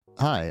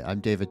Hi, I'm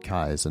David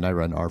Kais, and I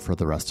run R for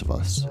the Rest of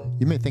Us.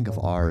 You may think of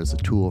R as a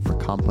tool for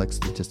complex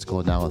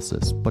statistical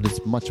analysis, but it's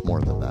much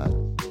more than that.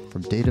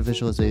 From data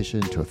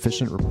visualization to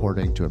efficient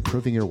reporting to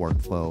improving your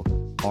workflow,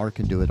 R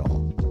can do it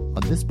all.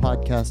 On this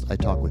podcast, I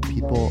talk with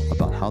people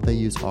about how they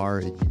use R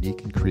in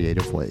unique and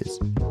creative ways.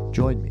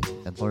 Join me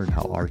and learn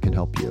how R can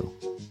help you.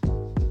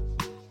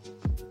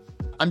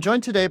 I'm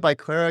joined today by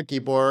Clara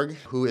Guibourg,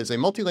 who is a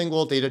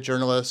multilingual data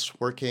journalist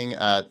working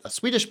at a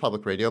Swedish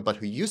public radio, but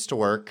who used to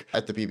work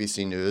at the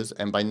BBC News,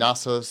 and by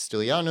Nassos,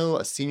 Stylianou,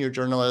 a senior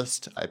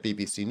journalist at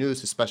BBC News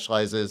who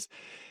specializes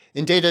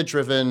in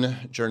data-driven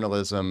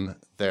journalism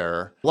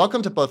there.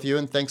 Welcome to both of you,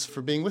 and thanks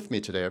for being with me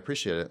today. I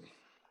appreciate it.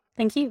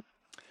 Thank you.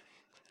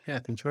 Yeah,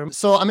 thanks very much.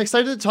 So I'm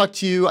excited to talk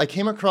to you. I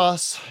came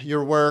across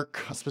your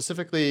work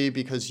specifically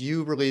because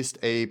you released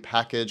a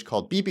package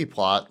called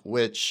ggplot,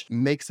 which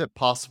makes it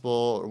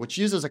possible, which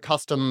uses a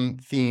custom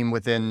theme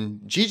within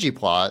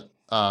ggplot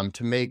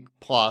to make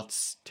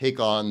plots take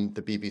on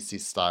the BBC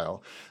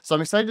style. So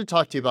I'm excited to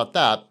talk to you about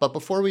that. But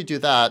before we do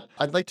that,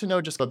 I'd like to know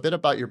just a bit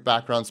about your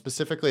background,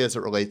 specifically as it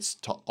relates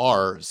to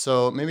R.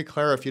 So maybe,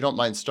 Clara, if you don't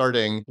mind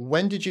starting,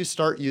 when did you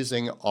start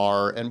using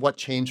R and what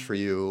changed for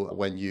you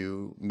when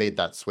you made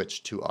that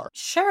switch to R?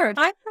 Sure.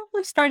 I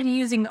probably started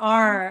using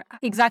R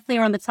exactly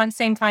around the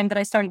same time that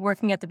I started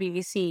working at the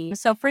BBC.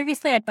 So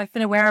previously, I've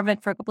been aware of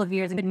it for a couple of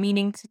years. I've been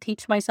meaning to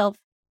teach myself.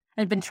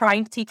 I'd been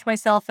trying to teach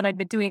myself, and I'd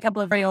been doing a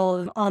couple of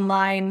tutorials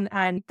online,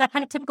 and that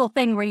kind of typical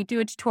thing where you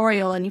do a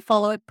tutorial and you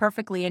follow it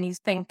perfectly and you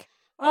think,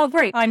 oh,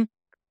 great, I'm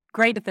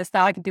great at this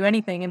now, I can do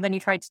anything. And then you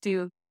try to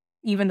do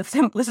even the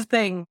simplest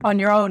thing on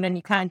your own and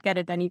you can't get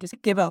it and you just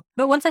give up.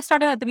 But once I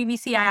started at the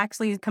BBC, I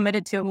actually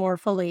committed to it more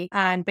fully.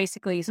 And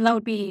basically, so that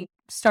would be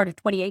started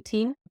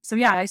 2018. So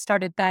yeah, I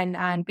started then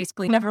and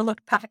basically never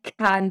looked back.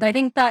 And I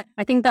think that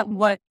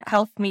what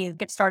helped me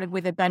get started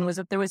with it then was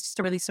that there was just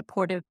a really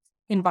supportive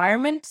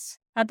environment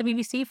at the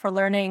BBC for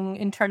learning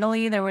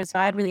internally.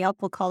 I had really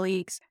helpful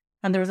colleagues,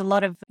 and there was a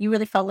lot of, you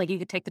really felt like you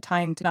could take the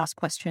time to ask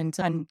questions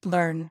and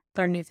learn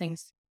new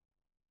things.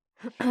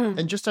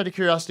 And just out of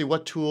curiosity,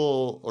 what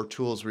tool or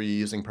tools were you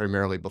using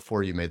primarily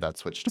before you made that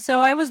switch? So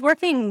I was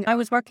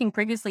working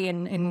previously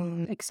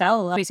in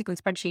Excel, basically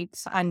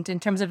spreadsheets, and in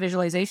terms of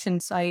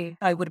visualizations,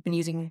 I would have been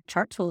using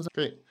chart tools.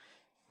 Great.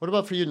 What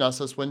about for you,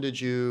 Nassos? When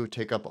did you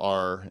take up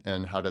R,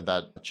 and how did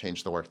that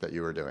change the work that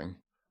you were doing?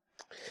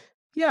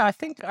 Yeah, I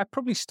think I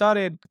probably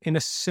started in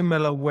a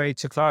similar way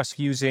to Clara,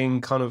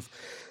 using kind of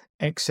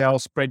Excel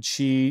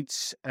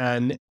spreadsheets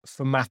and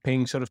for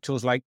mapping sort of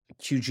tools like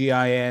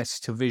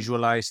QGIS to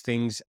visualize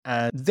things.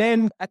 And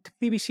then at the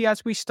BBC,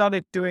 as we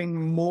started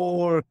doing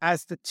more,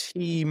 as the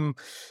team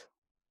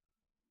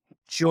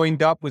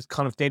joined up with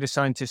kind of data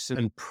scientists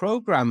and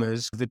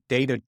programmers, the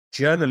data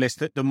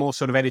journalists, the more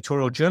sort of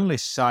editorial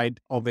journalist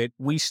side of it,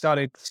 we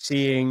started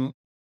seeing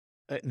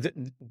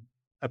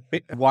a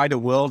bit wider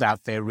world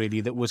out there, really,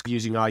 that was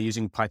using R,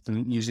 using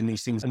Python, using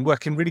these things, and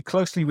working really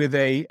closely with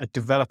a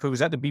developer who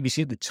was at the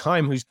BBC at the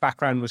time, whose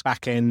background was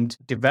back-end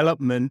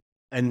development,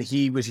 and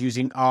he was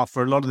using R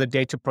for a lot of the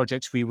data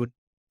projects we would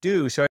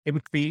do. So it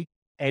would be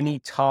any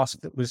task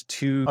that was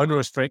too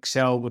onerous for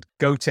Excel would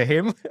go to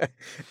him.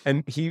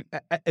 And he,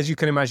 as you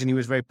can imagine, he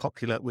was very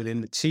popular within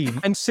the team.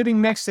 And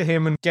sitting next to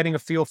him and getting a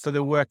feel for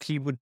the work he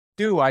would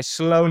do, I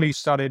slowly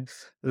started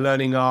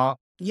learning R.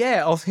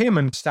 Yeah, of him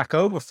and Stack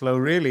Overflow,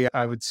 really,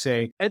 I would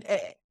say. And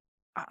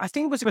I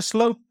think it was a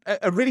slow,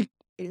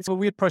 it's a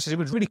weird process. It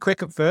was really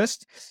quick at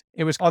first.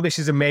 It was, oh, this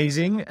is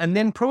amazing. And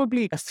then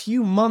probably a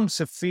few months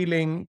of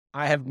feeling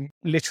I have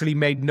literally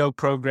made no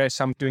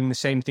progress. I'm doing the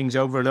same things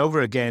over and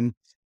over again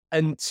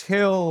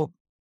until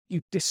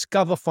you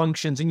discover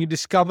functions and you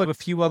discover a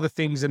few other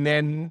things. And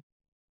then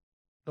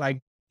like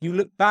you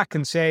look back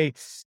and say,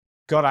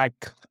 God,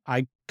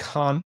 I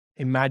can't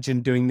imagine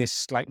doing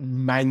this like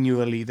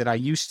manually that I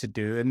used to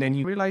do. And then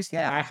you realize,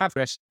 yeah, I have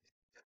progressed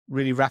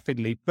really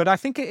rapidly. But I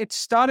think it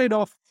started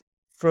off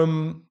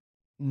from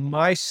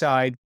my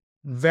side,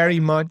 very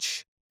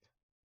much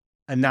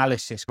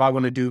analysis. I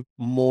want to do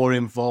more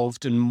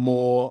involved and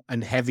more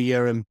and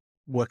heavier and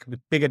work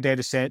with bigger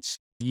data sets,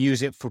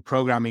 use it for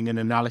programming and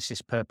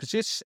analysis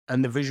purposes.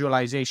 And the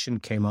visualization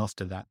came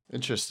after that.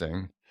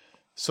 Interesting.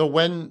 So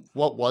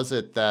what was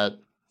it that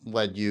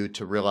led you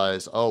to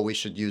realize, oh, we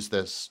should use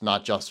this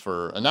not just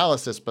for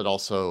analysis, but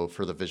also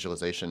for the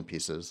visualization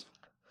pieces?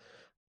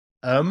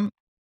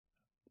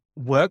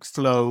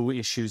 Workflow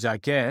issues, I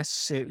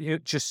guess.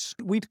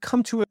 We'd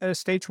come to a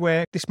stage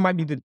where this might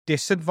be the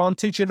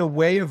disadvantage in a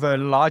way of a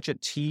larger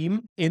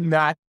team, in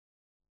that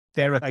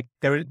at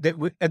the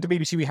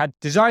BBC, we had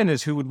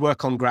designers who would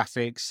work on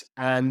graphics,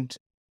 and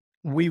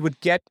we would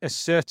get a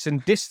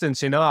certain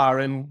distance in R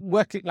and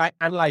work like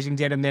analyzing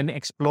data and then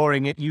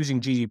exploring it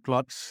using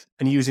ggplot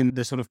and using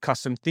the sort of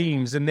custom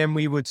themes. And then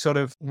we would sort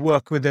of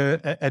work with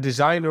a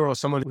designer or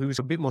someone who's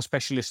a bit more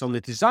specialist on the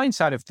design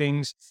side of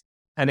things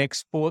and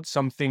export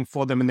something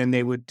for them. And then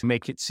they would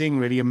make it sing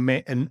really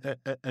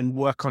and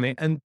work on it.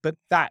 But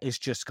that is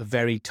just a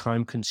very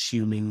time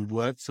consuming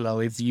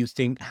workflow. If you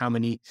think how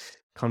many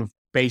kind of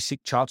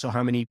basic charts or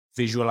how many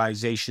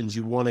visualizations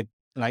you want to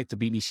like the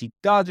BBC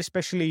does.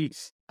 Especially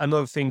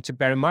another thing to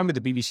bear in mind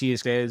with the BBC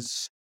is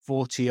there's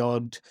 40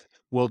 odd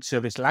World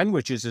Service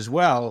languages as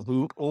well,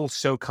 who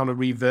also kind of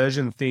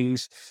reversion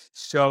things.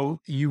 So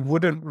you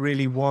wouldn't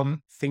really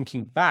want,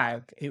 thinking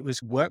back, it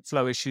was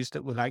workflow issues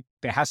that were like,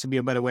 there has to be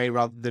a better way,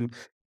 rather than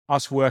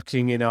us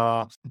working in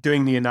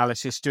doing the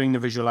analysis, doing the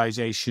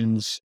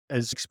visualizations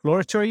as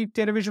exploratory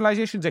data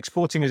visualizations,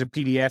 exporting as a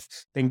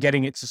PDF, then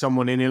getting it to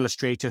someone in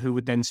Illustrator who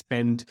would then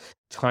spend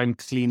time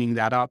cleaning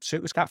that up. So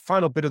it was that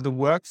final bit of the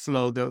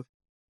workflow that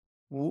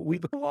we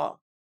thought,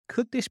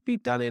 could this be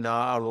done in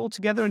R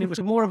altogether? And it was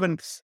more of an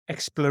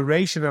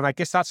exploration. And I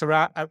guess that's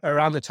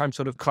around the time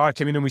sort of Clara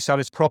came in and we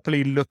started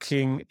properly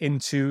looking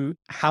into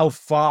how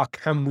far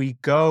can we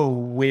go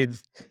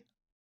with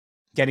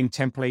getting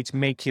templates,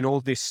 making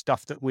all this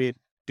stuff that we're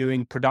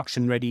doing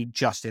production ready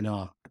just in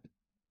R.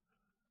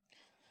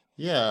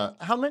 Yeah.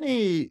 How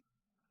many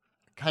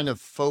kind of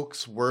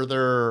folks were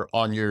there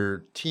on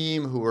your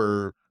team who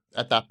were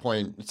at that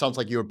point? It sounds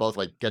like you were both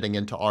like getting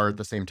into R at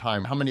the same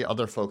time. How many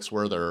other folks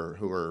were there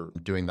who were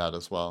doing that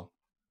as well?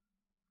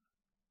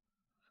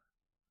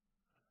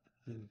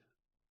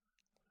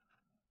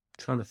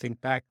 Trying to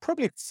think back,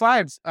 probably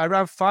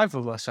around five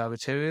of us, I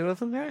would say,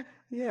 wasn't there?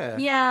 Yeah.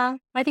 Yeah,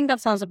 I think that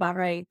sounds about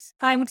right.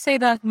 I would say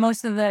that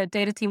most of the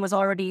data team was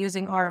already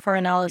using R for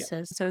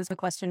analysis. So it's a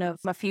question of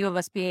a few of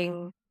us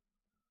being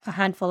a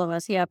handful of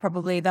us,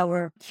 probably, that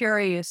were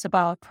curious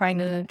about trying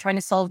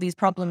to solve these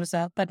problems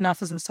that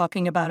Nassos was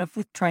talking about, of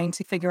trying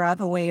to figure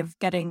out a way of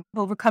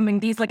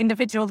overcoming these like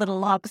individual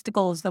little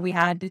obstacles that we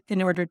had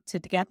in order to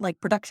get like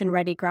production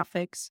ready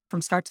graphics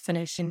from start to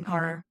finish in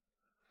R.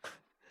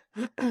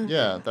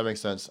 Yeah, that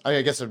makes sense.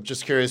 I guess I'm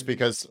just curious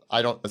because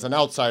as an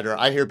outsider,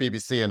 I hear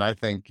BBC and I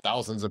think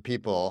thousands of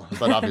people,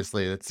 but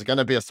obviously it's going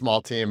to be a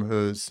small team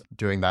who's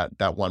doing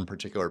that one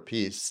particular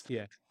piece.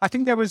 Yeah. I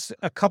think there was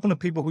a couple of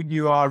people who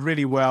knew R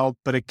really well,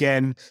 but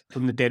again,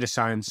 from the data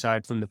science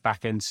side, from the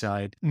back end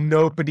side,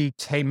 nobody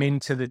came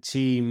into the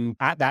team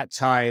at that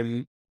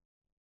time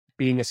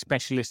being a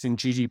specialist in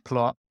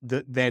ggplot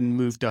that then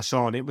moved us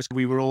on.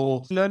 We were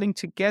all learning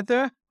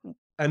together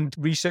and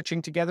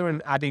researching together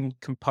and adding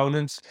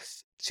components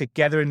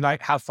together, and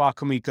like, how far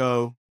can we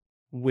go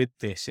with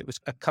this? It was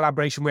a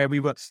collaboration where we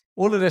were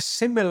all at a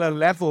similar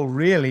level,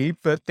 really,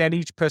 but then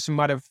each person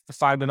might have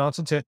found an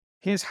answer to,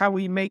 here's how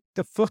we make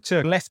the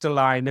footer left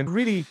align, and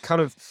really kind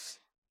of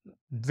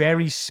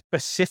very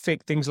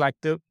specific things like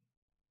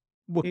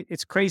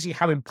it's crazy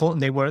how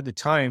important they were at the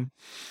time.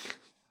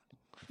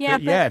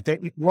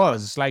 It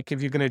was like,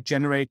 if you're going to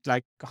generate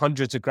like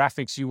hundreds of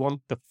graphics, you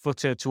want the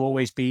footer to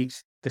always be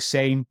the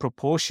same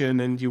proportion,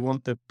 and you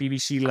want the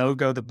BBC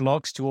logo, the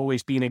blocks, to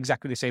always be in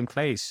exactly the same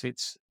place.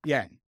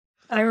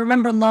 I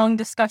remember long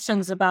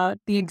discussions about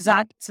the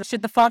exact,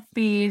 should the font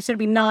should it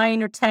be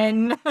 9 or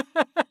 10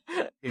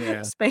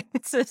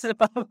 spaces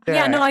above?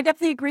 Yeah, no, I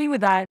definitely agree with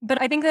that. But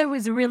I think that it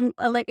was a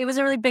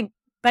really big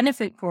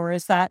benefit for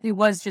us that it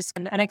was just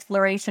an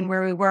exploration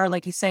where we were,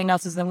 like you say,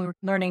 Nassos, and we were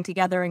learning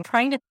together and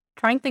trying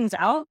things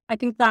out. I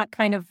think that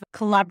kind of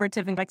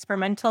collaborative and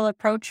experimental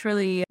approach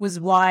really was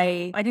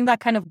why I think that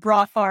kind of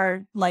brought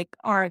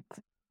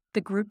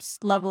the group's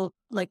level,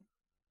 like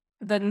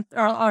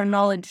our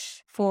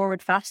knowledge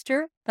forward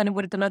faster than it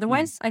would have done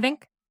otherwise, I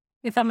think,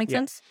 if that makes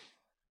sense.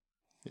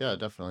 Yeah,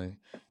 definitely.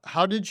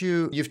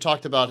 You've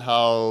talked about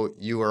how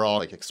you were all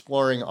like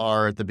exploring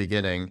R at the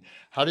beginning.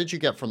 How did you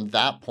get from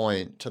that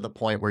point to the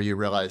point where you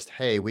realized,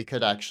 hey, we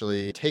could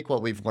actually take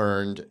what we've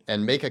learned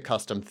and make a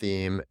custom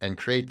theme and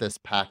create this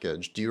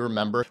package? Do you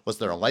remember? Was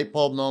there a light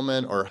bulb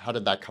moment, or how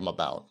did that come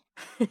about?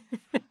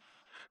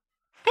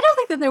 I don't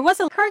think that there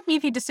was correct me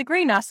if you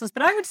disagree, Nassos,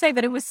 but I would say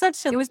that it was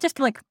just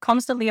like a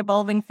constantly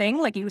evolving thing.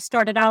 Like, you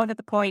started out at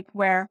the point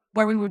where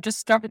we were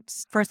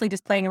firstly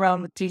just playing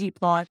around with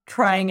ggplot,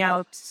 trying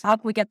out how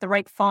can we get the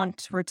right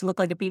font for it to look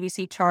like a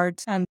BBC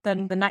chart. And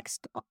then the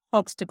next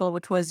obstacle,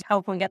 which was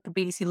how can we get the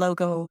BBC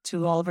logo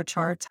to all of our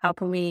charts? How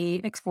can we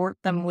export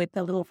them with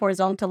a little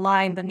horizontal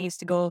line that needs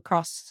to go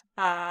across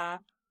the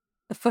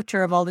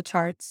footer of all the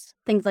charts,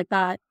 things like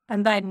that.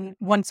 And then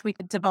once we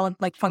could develop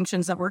like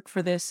functions that work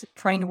for this,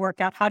 trying to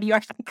work out how do you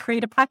actually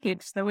create a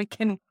package that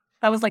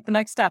was like the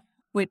next step,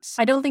 which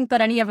I don't think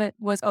that any of it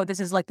was, this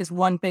is like this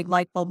one big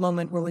light bulb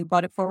moment where we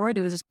brought it forward.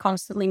 It was just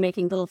constantly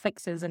making little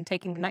fixes and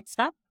taking the next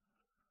step.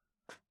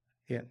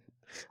 Yeah.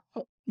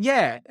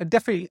 Yeah,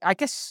 definitely. I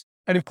guess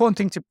an important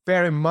thing to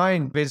bear in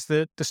mind is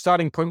that the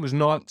starting point was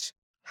not,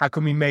 how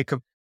can we make a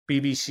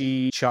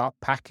BBC chart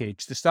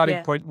package? The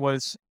starting point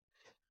was,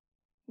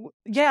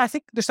 I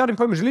think the starting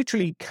point was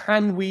literally,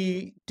 can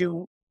we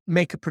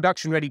make a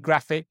production ready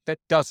graphic that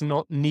does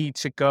not need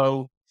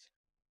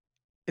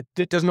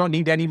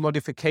any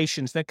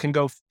modifications, that can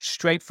go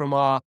straight from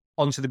R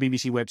onto the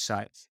BBC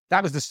website?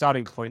 That was the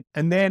starting point.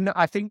 And then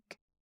I think,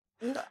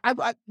 I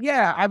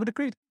would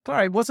agree with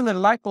Clara, it wasn't a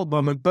light bulb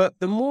moment, but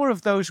the more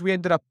of those we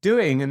ended up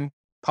doing and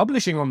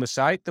publishing on the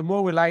site, the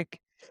more we're like,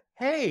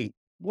 hey,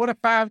 what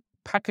about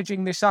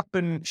packaging this up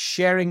and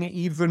sharing it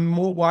even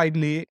more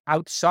widely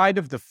outside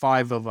of the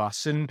five of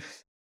us? And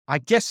I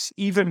guess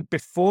even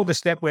before the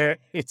step where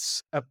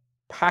it's a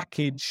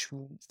package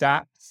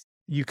that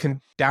you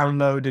can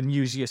download and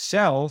use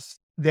yourself,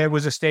 there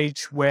was a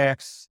stage where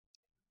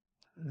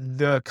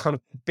the kind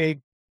of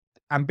big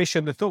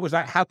ambition, the thought was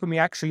like, how can we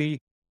actually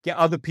get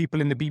other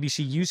people in the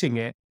BBC using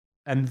it?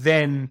 And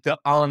then that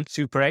aren't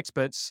super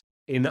experts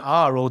in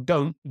R or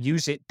don't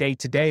use it day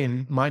to day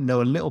and might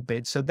know a little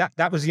bit. So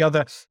that was the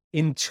other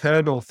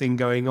internal thing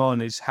going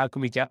on, is how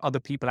can we get other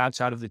people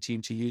outside of the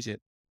team to use it?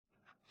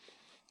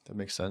 That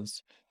makes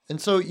sense.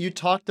 And so you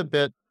talked a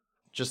bit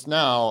just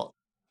now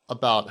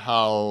about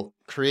how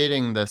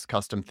creating this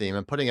custom theme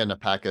and putting it in a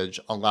package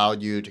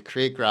allowed you to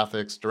create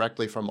graphics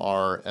directly from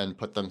R and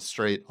put them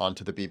straight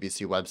onto the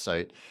BBC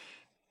website.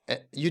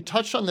 You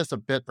touched on this a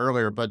bit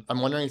earlier, but I'm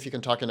wondering if you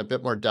can talk in a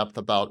bit more depth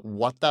about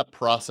what that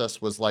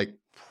process was like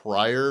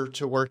prior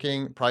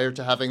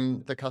to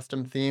having the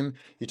custom theme.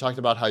 You talked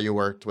about how you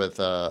worked with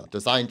a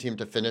design team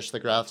to finish the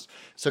graphs.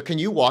 So can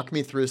you walk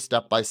me through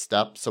step by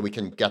step so we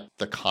can get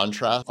the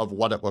contrast of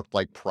what it looked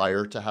like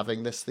prior to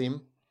having this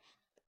theme?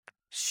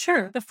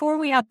 Sure. Before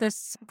we had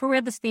this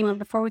theme and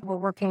before we were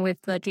working with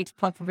the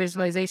ggplot for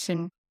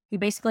visualization, we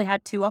basically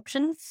had two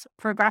options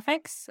for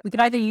graphics. We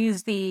could either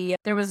use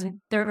there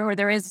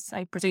is,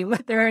 I presume,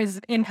 there is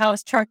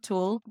in-house chart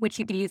tool, which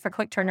you could use for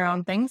quick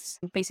turnaround things.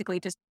 Basically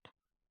just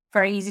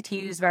very easy to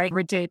use, very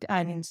rigid,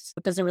 and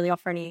it doesn't really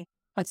offer any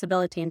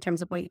flexibility in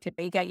terms of what you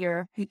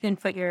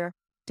input your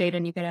data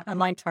and you get a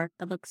line chart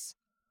that looks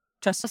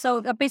just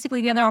so.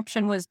 Basically, the other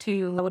option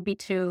would be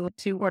to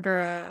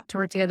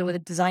work together with the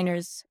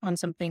designers on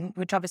something,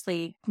 which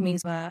obviously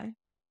means something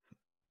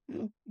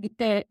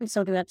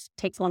that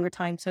takes longer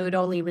time. So it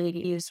only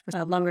really used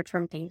for longer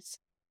term things.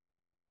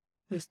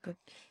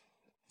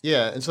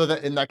 Yeah, and so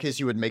that in that case,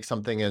 you would make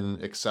something in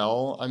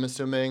Excel, I'm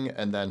assuming,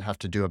 and then have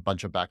to do a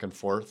bunch of back and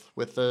forth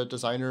with the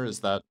designer.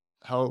 Is that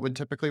how it would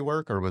typically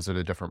work, or was it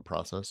a different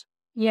process?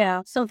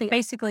 Yeah, something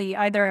basically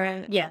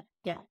either. Yeah,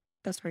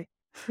 that's right.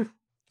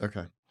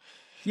 Okay.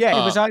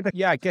 Yeah, it was either,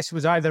 I guess it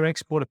was either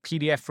export a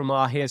PDF from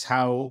R, here's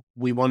how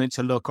we want it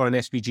to look, or an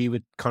SVG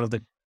with kind of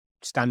the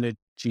standard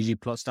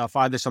ggplot stuff,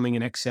 either something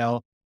in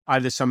Excel,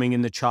 either something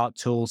in the chart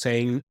tool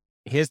saying,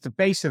 here's the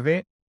base of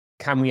it.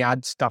 Can we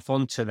add stuff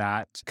onto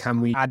that?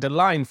 Can we add a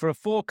line for a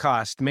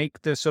forecast,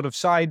 make the sort of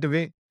side of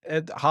it,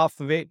 half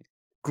of it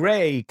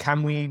gray?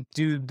 Can we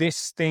do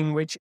this thing,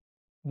 which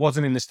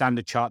wasn't in the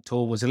standard chart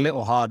tool, was a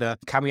little harder?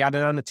 Can we add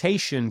an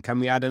annotation?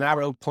 Can we add an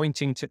arrow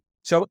pointing to?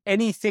 So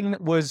anything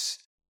that was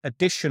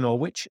additional,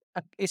 which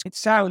it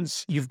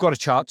sounds, you've got a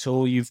chart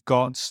tool, you've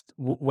got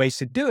ways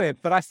to do it,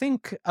 but I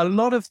think a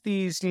lot of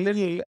these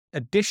little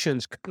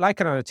additions,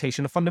 like an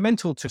annotation, are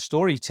fundamental to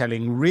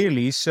storytelling,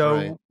 really. So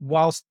Right.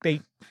 whilst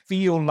they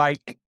feel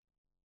like,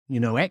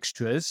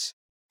 extras,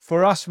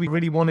 for us, we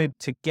really wanted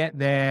to get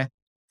there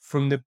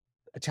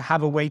to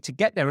have a way to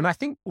get there. And I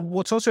think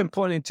what's also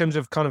important in terms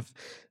of kind of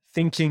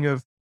thinking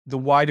of the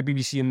wider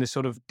BBC and the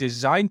sort of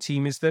design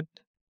team is that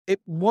it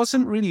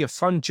wasn't really a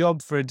fun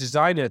job for a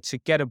designer to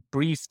get a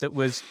brief that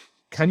was,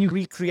 can you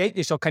recreate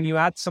this or can you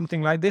add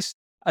something like this?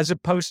 As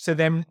opposed to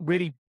them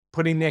really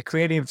putting their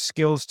creative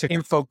skills to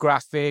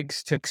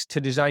infographics,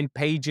 to design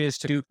pages,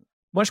 to do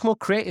much more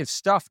creative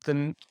stuff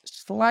than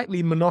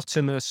slightly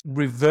monotonous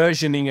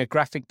reversioning a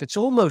graphic that's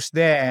almost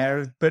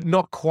there, but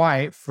not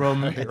quite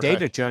from a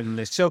data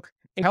journalist. So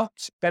it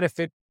helps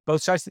benefit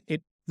both sides.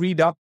 It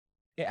freed up,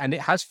 and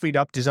it has freed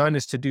up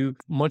designers to do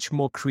much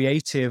more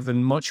creative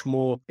and much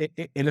more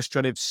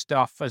illustrative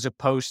stuff as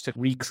opposed to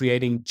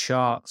recreating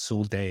charts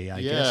all day,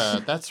 I guess. Yeah,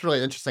 that's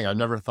really interesting. I've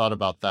never thought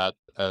about that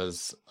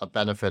as a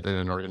benefit in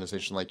an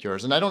organization like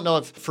yours. And I don't know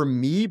if for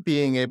me,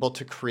 being able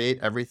to create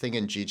everything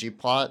in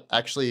ggplot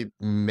actually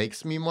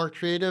makes me more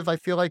creative, I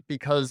feel like,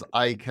 because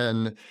I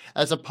can,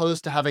 as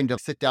opposed to having to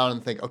sit down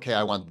and think, okay,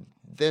 I want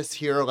this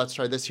here, let's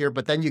try this here.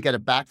 But then you get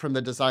it back from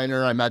the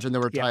designer. I imagine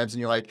there were times and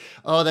you're like,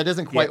 oh, that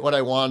isn't quite what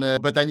I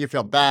wanted. But then you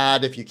feel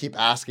bad if you keep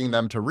asking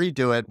them to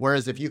redo it.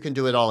 Whereas if you can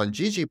do it all in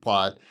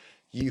ggplot,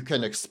 you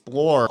can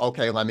explore,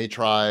 okay, let me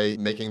try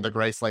making the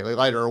gray slightly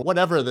lighter, or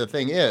whatever the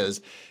thing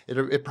is.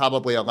 It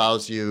probably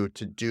allows you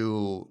to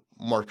do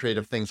more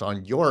creative things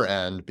on your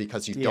end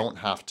because you don't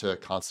have to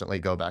constantly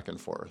go back and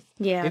forth.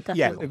 Yeah,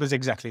 it was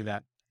exactly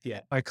that.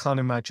 Yeah, I can't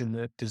imagine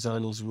that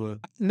designers were.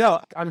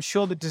 No, I'm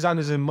sure that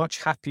designers are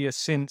much happier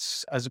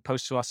since, as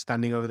opposed to us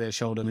standing over their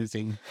shoulder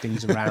moving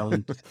things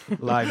around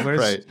live.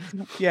 Whereas,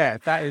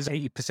 that is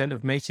 80%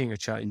 of making a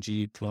chart in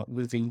ggplot,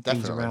 moving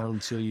things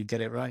around till you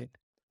get it right.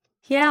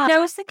 Yeah, I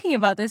was thinking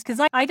about this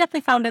because I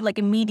definitely found it like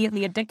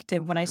immediately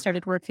addictive when I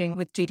started working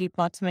with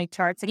ggplot to make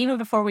charts. Like even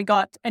before we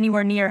got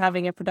anywhere near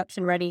having a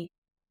production ready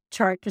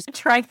chart, just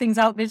trying things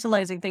out,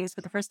 visualizing things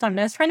for the first time.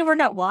 And I was trying to work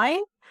out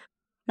why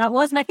that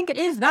was. And I think it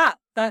is that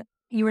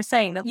you were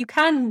saying, that you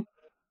can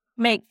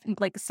make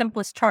like the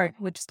simplest chart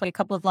with just like a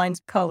couple of lines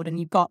of code and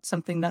you've got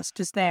something that's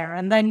just there.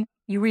 And then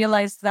you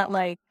realize that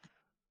like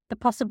the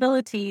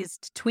possibilities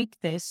to tweak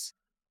this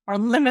are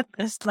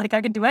limitless. Like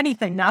I can do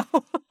anything now.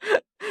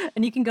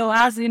 And you can go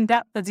as in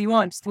depth as you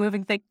want, just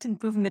moving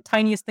the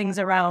tiniest things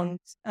around,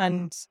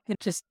 and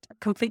it's just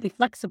completely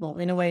flexible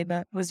in a way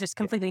that was just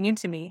completely new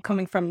to me,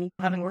 coming from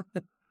having worked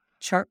with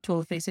chart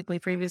tools basically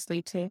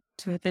previously to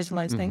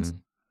visualize things.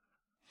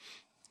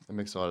 That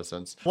makes a lot of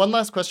sense. One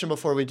last question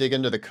before we dig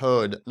into the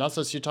code.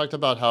 Nassos, you talked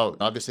about how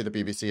obviously the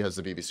BBC has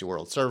the BBC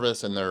World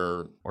Service and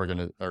they're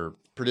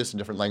produced in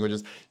different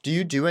languages. Do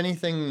you do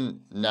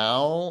anything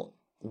now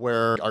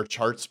where are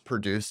charts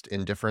produced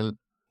in different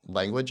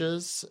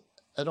languages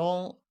at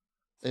all?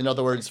 In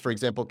other words, for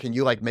example, can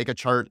you like make a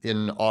chart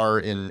in R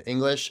in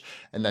English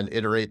and then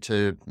iterate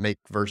to make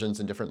versions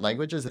in different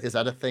languages? Is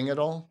that a thing at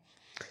all?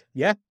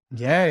 Yeah.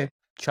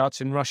 Charts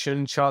in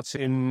Russian, charts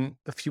in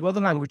a few other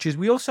languages.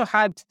 We also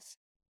had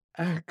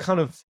a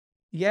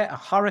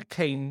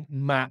hurricane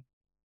map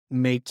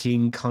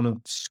making kind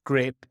of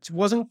script.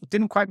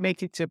 Didn't quite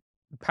make it to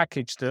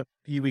package that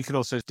we could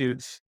also do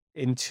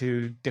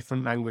into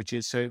different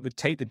languages. So it would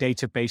take the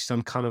data based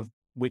on kind of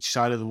which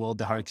side of the world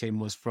the hurricane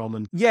was from.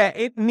 And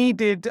it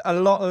needed a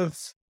lot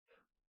of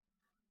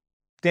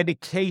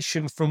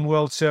dedication from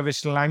World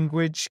Service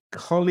language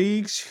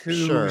colleagues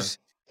whose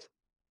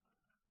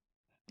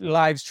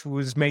lives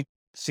was made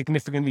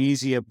significantly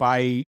easier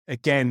by,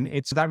 again,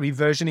 it's that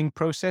reversioning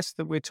process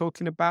that we're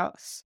talking about,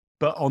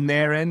 but on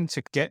their end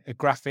to get a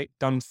graphic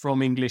done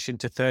from English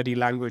into 30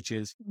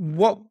 languages.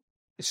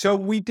 So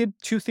we did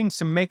two things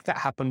to make that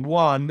happen.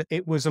 One,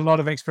 it was a lot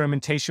of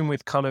experimentation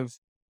with kind of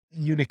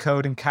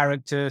Unicode and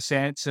character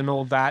sets and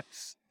all that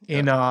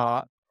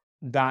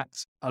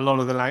that a lot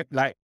of the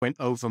like went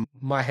over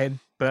my head,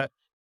 but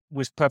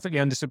was perfectly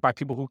understood by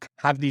people who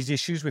have these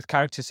issues with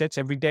character sets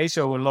every day.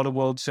 So a lot of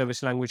World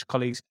Service language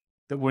colleagues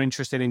that were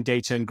interested in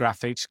data and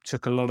graphics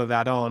took a lot of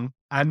that on.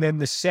 And then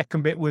the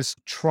second bit was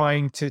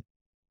trying to,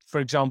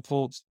 for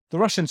example, the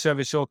Russian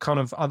service or kind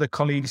of other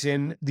colleagues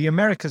in the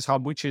Americas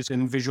hub, which is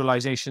in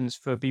visualizations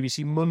for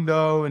BBC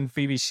Mundo and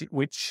BBC,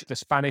 which the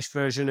Spanish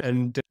version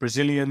and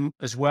Brazilian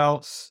as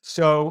well.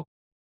 So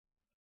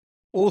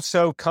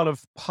also kind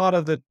of part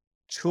of the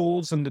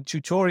tools and the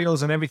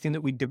tutorials and everything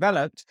that we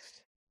developed,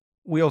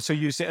 we also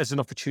used it as an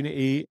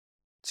opportunity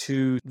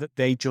that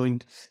they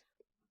joined.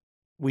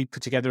 We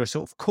put together a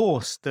sort of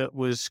course that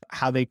was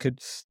how they could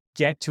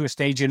get to a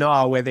stage in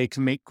R where they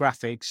can make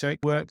graphics. So it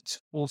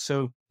worked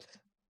also.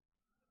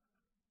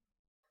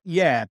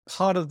 Yeah,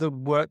 part of the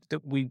work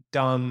that we've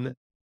done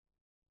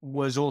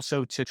was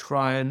also to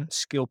try and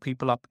skill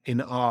people up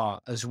in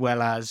R as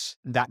well as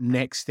that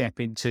next step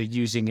into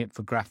using it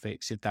for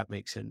graphics, if that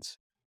makes sense.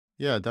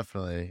 Yeah,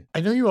 definitely.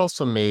 I know you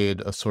also made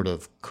a sort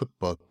of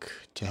cookbook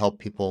to help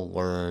people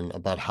learn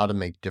about how to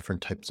make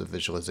different types of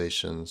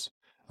visualizations.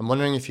 I'm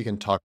wondering if you can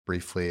talk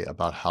briefly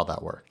about how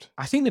that worked.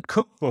 I think the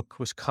cookbook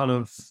was kind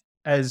of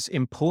as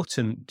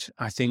important,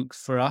 I think,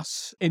 for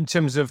us in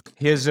terms of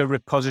here's a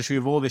repository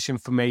of all this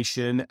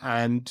information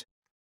and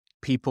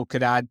people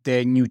could add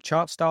their new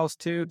chart styles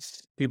to,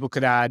 people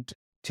could add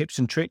tips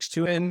and tricks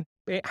to it. And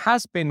it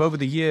has been over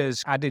the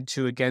years added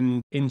to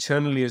again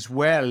internally as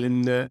well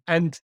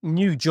and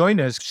new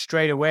joiners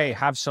straight away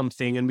have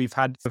something. And we've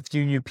had a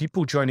few new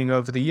people joining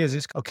over the years.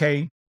 It's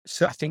okay.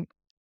 So I think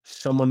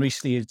someone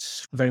recently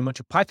is very much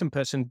a Python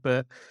person,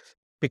 but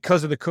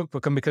because of the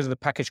cookbook and because of the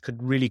package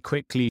could really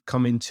quickly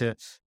come into,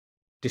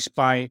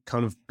 despite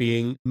kind of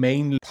being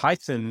mainly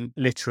Python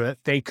literate,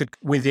 they could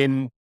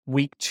within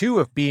week 2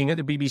 of being at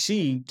the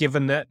BBC,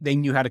 given that they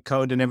knew how to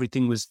code and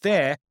everything was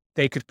there,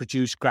 they could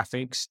produce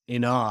graphics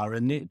in R.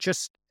 And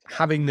just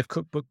having the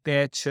cookbook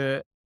there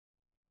to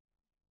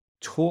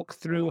talk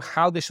through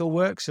how this all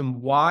works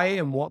and why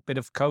and what bit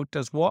of code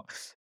does what,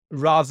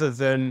 rather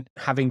than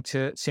having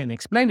to sit and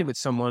explain it with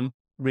someone,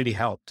 really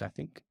helped, I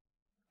think.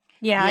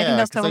 Yeah, I think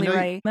that's totally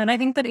right. And I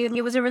think that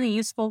it was a really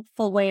useful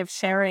way of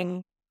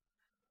sharing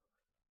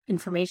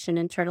information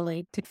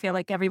internally to feel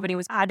like everybody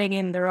was adding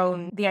in their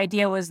own. The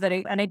idea was that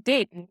it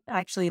did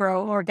actually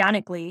grow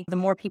organically. The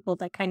more people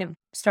that kind of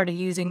started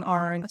using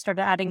R and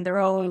started adding their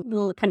own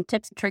little kind of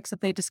tips and tricks that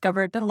they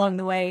discovered along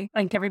the way, I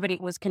think everybody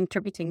was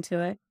contributing to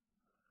it.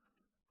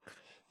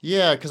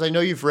 Yeah, because I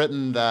know you've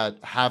written that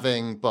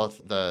having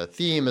both the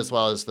theme as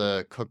well as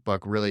the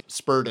cookbook really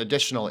spurred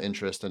additional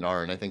interest in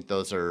R. And I think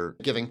those are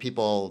giving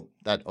people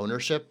that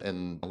ownership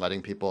and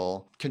letting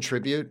people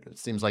contribute. It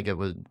seems like it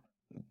would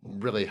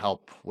really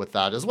help with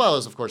that, as well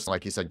as, of course,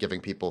 like you said, giving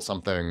people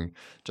something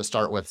to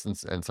start with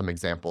and some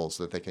examples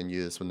that they can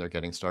use when they're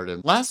getting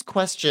started. Last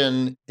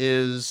question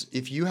is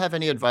if you have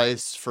any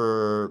advice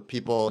for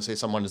people, say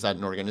someone is at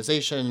an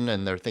organization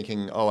and they're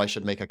thinking, oh, I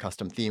should make a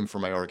custom theme for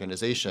my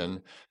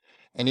organization.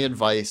 Any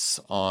advice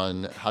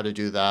on how to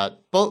do that,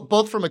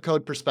 both from a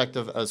code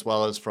perspective as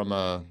well as from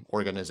a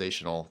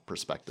organizational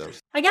perspective?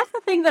 I guess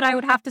the thing that I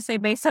would have to say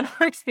based on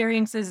our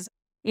experiences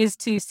is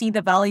to see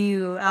the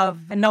value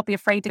of and not be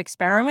afraid to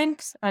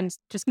experiment and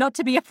just not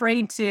to be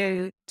afraid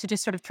to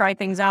just sort of try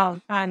things out.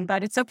 And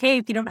that it's okay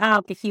if you don't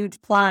have a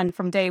huge plan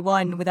from day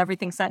one with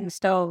everything set in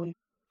stone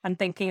and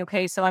thinking,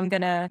 okay, so I'm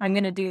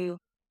gonna do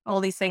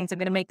all these things. I'm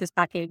gonna make this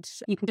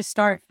package. You can just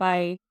start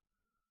by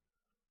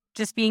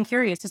just being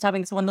curious, just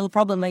having this one little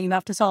problem that you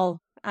have to solve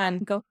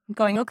and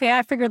going, okay,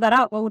 I figured that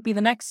out. What would be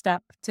the next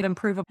step to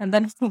improve it? And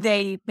then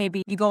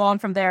maybe you go on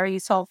from there, you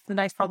solve the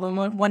next problem.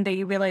 One day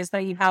you realize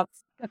that you have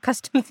a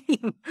custom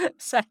theme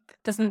set.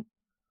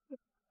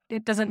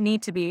 It doesn't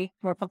need to be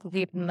more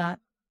complicated than that.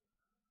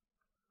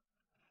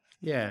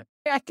 Yeah.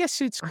 I guess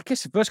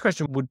the first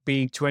question would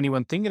be to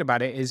anyone thinking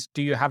about it is,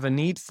 do you have a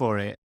need for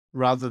it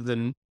rather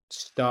than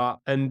start?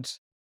 And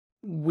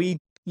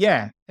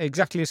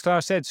exactly as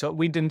Clara said. So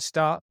we didn't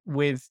start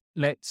with,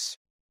 let's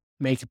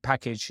make a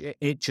package.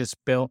 It just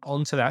built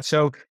onto that.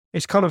 So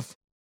it's kind of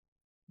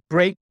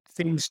break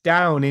things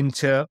down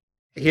into,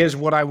 here's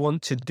what I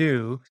want to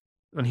do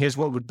and here's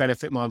what would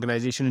benefit my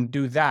organization, and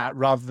do that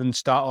rather than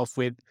start off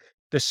with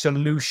the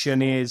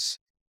solution is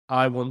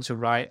I want to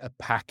write a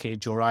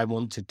package or I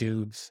want to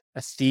do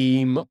a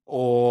theme,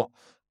 or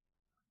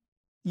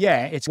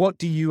it's what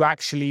do you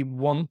actually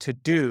want to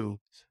do,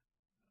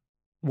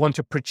 want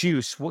to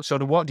produce? What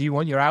do you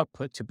want your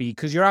output to be?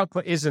 Because your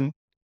output isn't,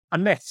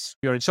 unless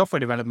you're in software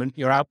development,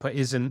 your output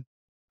isn't,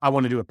 I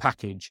want to do a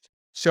package.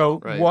 So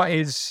what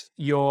is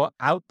your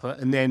output?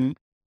 And then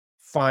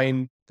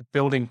find the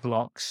building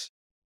blocks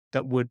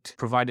that would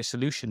provide a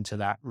solution to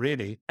that,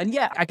 really. And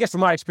I guess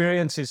from my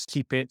experience is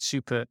keep it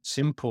super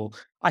simple.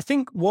 I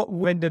think what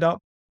we ended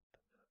up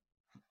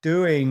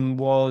doing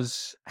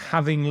was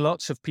having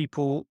lots of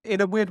people,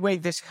 in a weird way,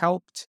 this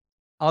helped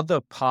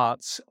other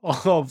parts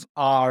of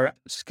our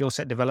skill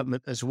set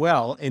development as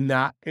well, in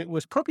that it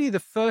was probably the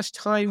first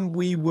time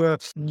we were,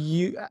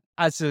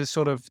 as a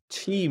sort of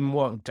team,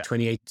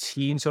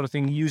 2018 sort of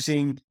thing,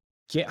 using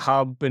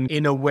GitHub, and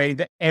in a way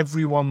that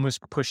everyone was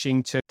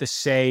pushing to the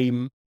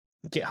same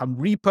GitHub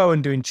repo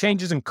and doing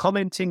changes and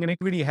commenting. And it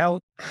really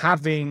helped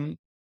having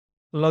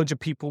loads of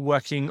people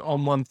working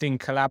on one thing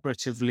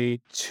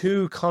collaboratively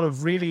to kind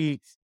of really,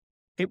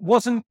 it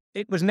was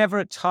never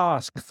a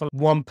task for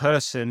one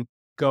person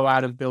go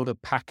out and build a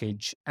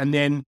package. And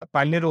then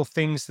by little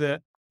things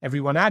that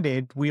everyone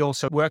added, we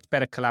also worked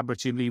better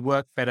collaboratively,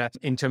 worked better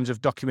in terms of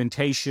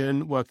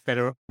documentation, worked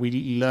better. We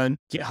learned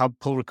GitHub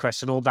pull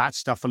requests and all that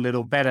stuff a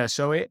little better.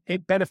 So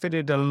it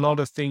benefited a lot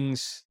of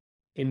things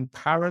in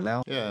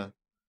parallel.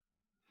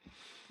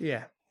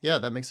 Yeah,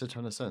 that makes a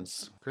ton of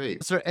sense.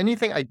 Great. Is there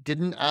anything I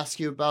didn't ask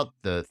you about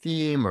the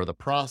theme or the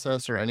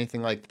process or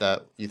anything like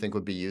that you think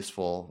would be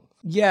useful?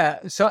 Yeah.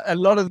 So a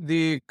lot of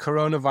the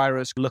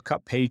coronavirus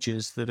lookup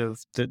pages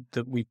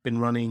that we've been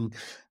running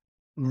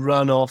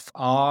run off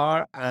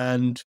R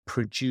and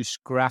produce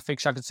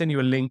graphics. I could send you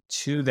a link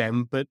to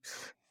them, but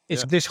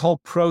it's this whole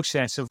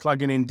process of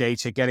plugging in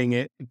data, getting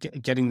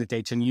the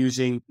data and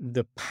using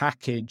the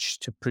package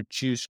to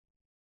produce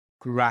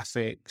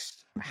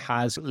graphics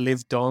has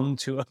lived on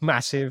to a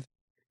massive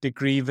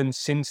degree even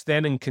since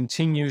then, and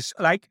continues.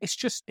 Like,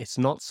 it's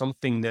not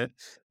something that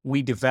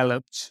we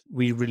developed,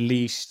 we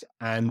released,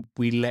 and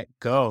we let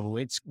go.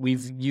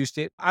 We've used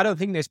it. I don't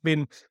think there's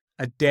been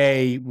a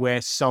day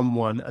where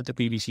someone at the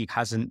BBC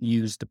hasn't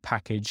used the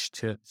package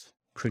to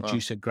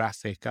produce a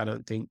graphic, I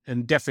don't think.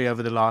 And definitely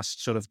over the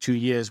last sort of 2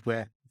 years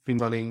where we've been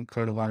running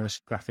coronavirus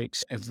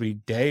graphics every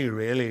day,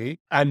 really.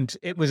 And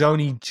it was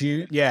only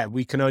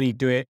we can only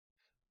do it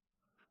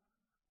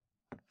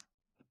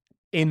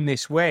in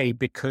this way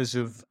because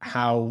of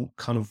how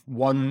kind of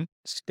one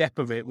step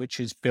of it, which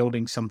is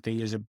building something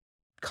as a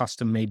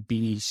custom made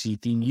BBC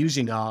theme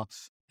using R,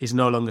 is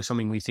no longer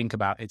something we think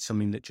about. It's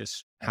something that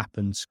just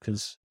happens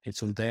because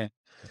it's all there.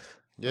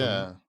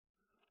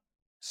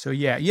 So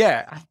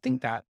I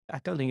think that, I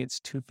don't think it's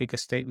too big a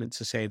statement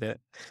to say that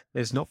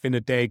there's not been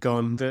a day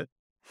gone that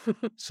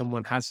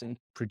someone hasn't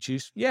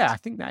produced. I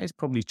think that is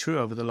probably true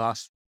over the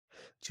last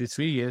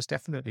 2-3 years,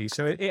 definitely.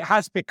 So it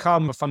has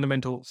become a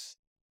fundamental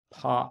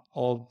part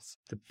of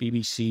the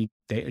BBC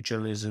data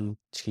journalism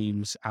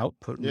team's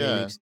output,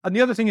 really. And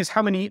the other thing is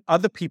how many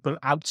other people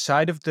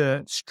outside of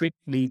the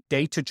strictly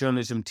data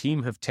journalism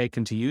team have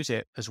taken to use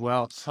it as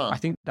well. I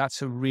think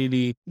that's a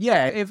really,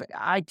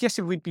 I guess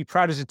if we'd be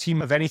proud as a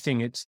team of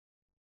anything, it's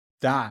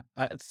that,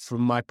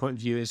 from my point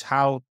of view, is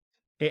how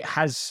it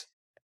has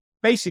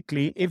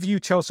basically, if you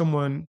tell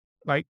someone,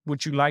 like,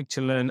 would you like to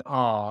learn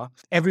R?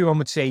 Everyone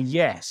would say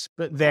yes.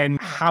 But then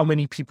how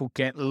many people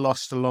get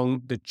lost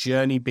along the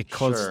journey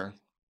because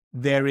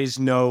there is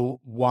no,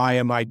 why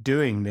am I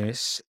doing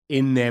this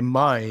in their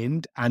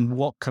mind? And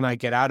what can I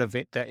get out of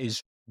it that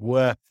is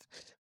worth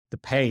the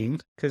pain?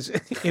 Because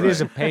it is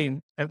a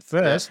pain at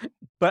first,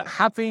 but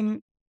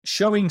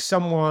showing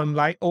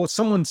someone or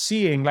someone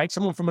seeing, like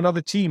someone from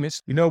another team,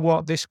 it's, you know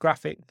what, this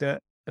graphic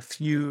that a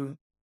few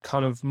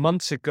kind of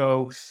months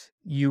ago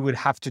you would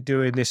have to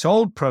do in this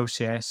old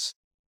process,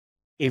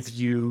 if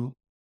you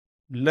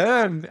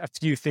learn a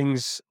few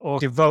things or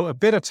devote a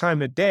bit of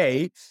time a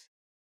day,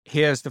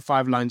 here's the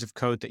 5 lines of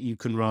code that you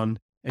can run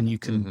and you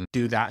can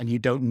do that, and you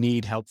don't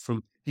need help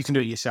you can do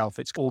it yourself.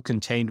 It's all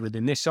contained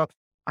within this. So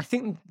I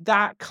think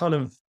that kind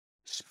of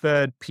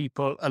spurred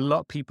a lot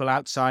of people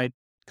outside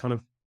kind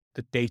of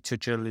the data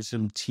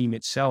journalism team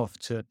itself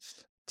to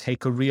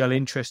take a real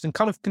interest and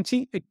kind of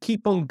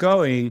keep on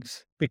going,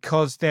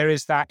 because there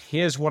is that,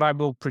 here's what I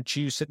will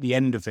produce at the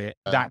end of it,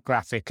 that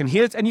graphic. And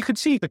you can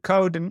see the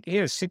code, and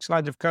here's 6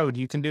 lines of code.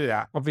 You can do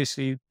that.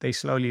 Obviously, they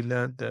slowly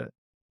learned that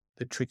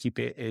the tricky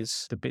bit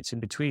is the bits in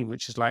between,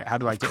 which is like, how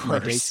do I get my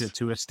data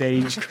to a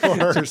stage to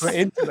put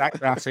into that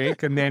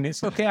graphic? And then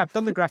it's, okay, I've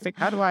done the graphic.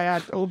 How do I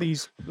add all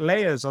these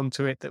layers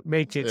onto it that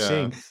make it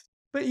sing?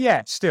 But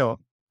yeah, still,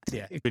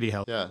 it really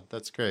helps. Yeah,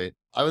 that's great.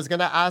 I was going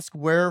to ask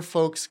where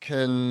folks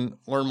can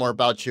learn more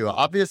about you.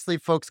 Obviously,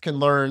 folks can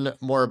learn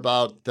more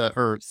about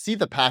or see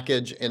the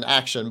package in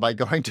action by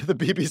going to the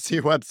BBC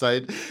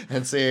website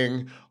and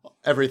seeing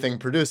everything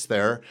produced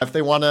there. If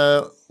they want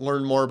to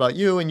learn more about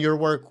you and your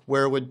work,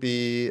 where would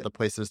be the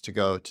places to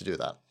go to do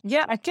that?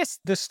 Yeah, I guess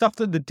the stuff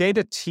that the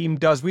data team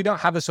does, we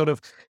don't have a sort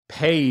of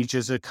page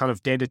as a kind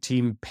of data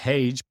team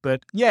page,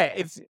 but yeah,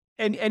 if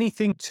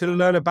anything to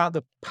learn about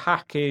the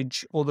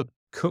package or the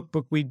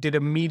cookbook, we did a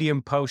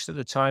Medium post at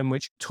the time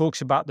which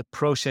talks about the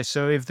process.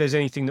 So if there's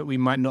anything that we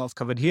might not have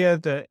covered here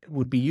that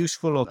would be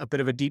useful, or a bit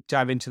of a deep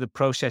dive into the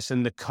process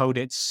and the code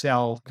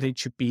itself, it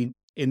should be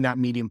in that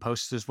Medium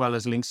post, as well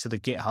as links to the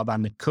GitHub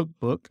and the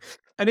cookbook.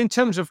 And in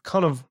terms of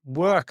kind of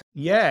work,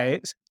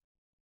 it's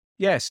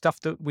stuff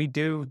that we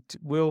do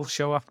will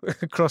show up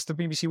across the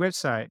BBC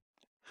website.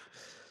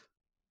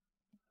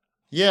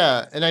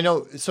 Yeah, and I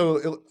know,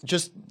 so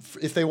just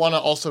if they want to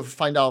also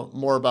find out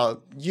more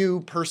about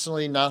you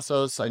personally,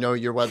 Nassos, I know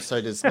your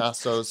website is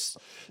Nassos,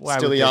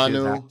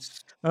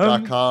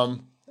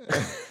 Stylianou.com.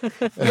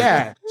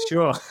 Yeah,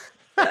 sure.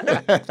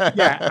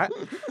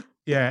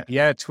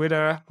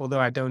 Twitter, although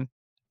I don't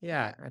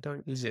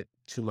use it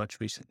too much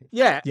recently.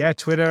 Yeah,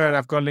 Twitter, and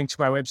I've got a link to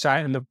my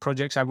website and the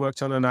projects I've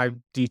worked on, and I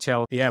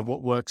detail,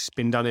 what work's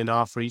been done in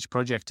R for each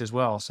project as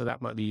well. So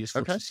that might be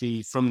useful to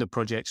see from the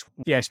projects.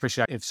 Yeah,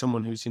 especially if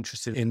someone who's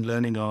interested in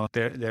learning R,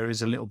 there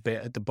is a little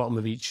bit at the bottom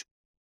of each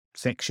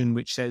section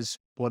which says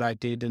what I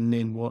did and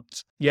in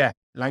what,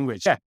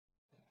 language. Yeah.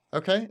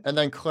 Okay, and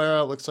then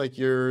Clara, it looks like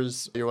your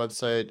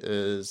website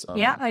is...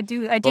 I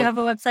do have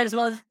a website as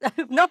well.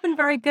 I've not been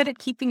very good at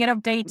keeping it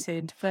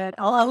updated, but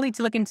I'll need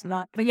to look into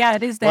that. But yeah,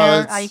 it is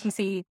there. You can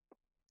see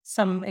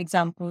some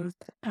examples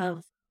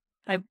of,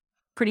 I'm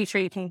pretty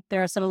sure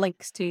there are some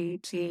links to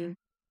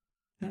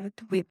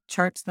with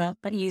charts that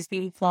use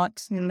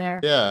ggplot in there.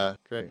 Yeah,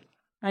 great.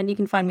 And you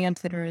can find me on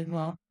Twitter as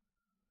well.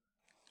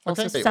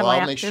 Okay, well,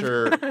 I'll make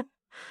sure...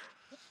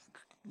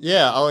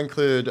 Yeah, I'll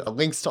include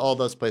links to all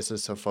those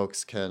places so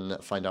folks can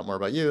find out more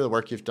about you, the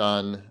work you've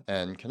done,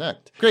 and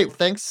connect. Great.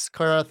 Thanks,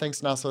 Clara. Thanks,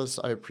 Nassos.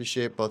 I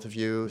appreciate both of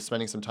you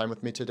spending some time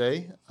with me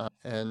today.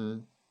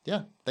 And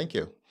thank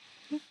you.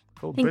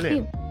 Cool. Thank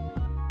Brilliant. you.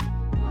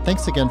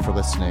 Thanks again for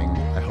listening.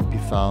 I hope you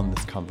found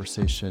this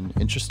conversation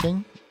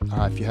interesting.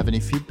 If you have any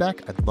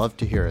feedback, I'd love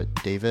to hear it.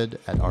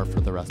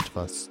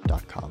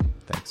 David@rfortherestofus.com.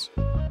 Thanks.